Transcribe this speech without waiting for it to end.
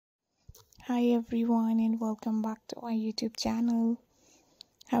Hi everyone and welcome back to our YouTube channel.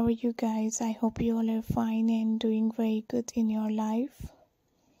 How are you guys? I hope you all are fine and doing very good in your life.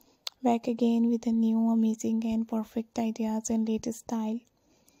 Back again with a new amazing and perfect ideas and latest style.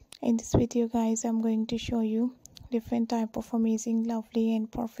 In this video guys, I'm going to show you different type of amazing, lovely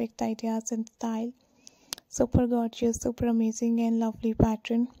and perfect ideas and style. Super gorgeous, super amazing and lovely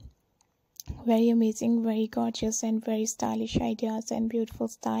pattern. Very amazing, very gorgeous and very stylish ideas and beautiful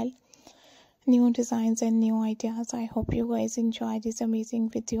style. New designs and new ideas. I hope you guys enjoy this amazing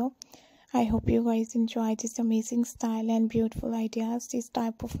video. I hope you guys enjoy this amazing style and beautiful ideas. This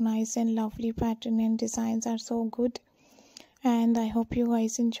type of nice and lovely pattern and designs are so good, and I hope you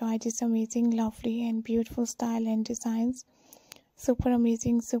guys enjoy this amazing, lovely and beautiful style and designs. Super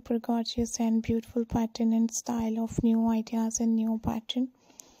amazing, super gorgeous and beautiful pattern and style of new ideas and new pattern.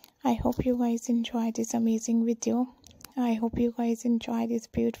 I hope you guys enjoy this amazing video. I hope you guys enjoy this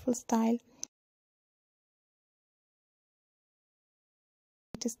beautiful style.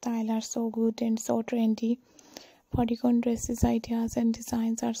 Style are so good and so trendy. Bodycon dresses ideas and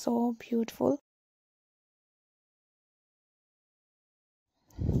designs are so beautiful.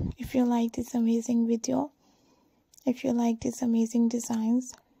 If you like this amazing video, if you like these amazing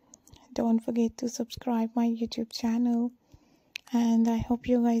designs, don't forget to subscribe my YouTube channel. And I hope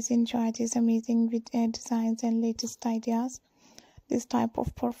you guys enjoy these amazing designs and latest ideas. This type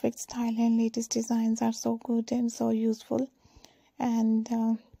of perfect style and latest designs are so good and so useful, and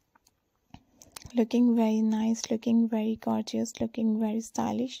looking very nice, looking very gorgeous, looking very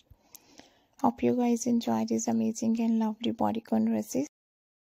stylish. Hope you guys enjoy these amazing and lovely bodycon dresses.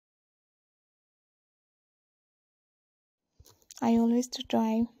 I always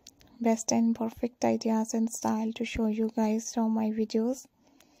try best and perfect ideas and style to show you guys from my videos.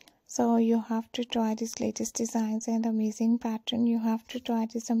 So you have to try this latest designs and amazing pattern. You have to try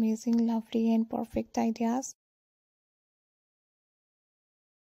this amazing, lovely and perfect ideas.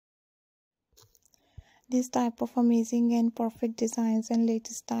 This type of amazing and perfect designs and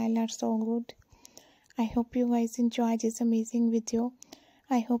latest style are so good. I hope you guys enjoy this amazing video.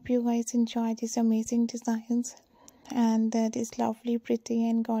 I hope you guys enjoy these amazing designs and this lovely, pretty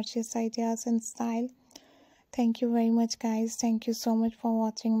and gorgeous ideas and style. Thank you very much guys. Thank you so much for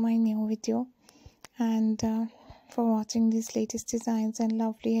watching my new video and for watching these latest designs and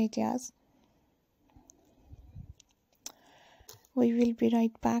lovely ideas. We will be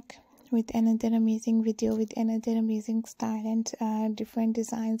right back with another amazing video with another amazing style and different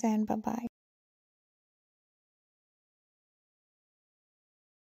designs, and bye bye.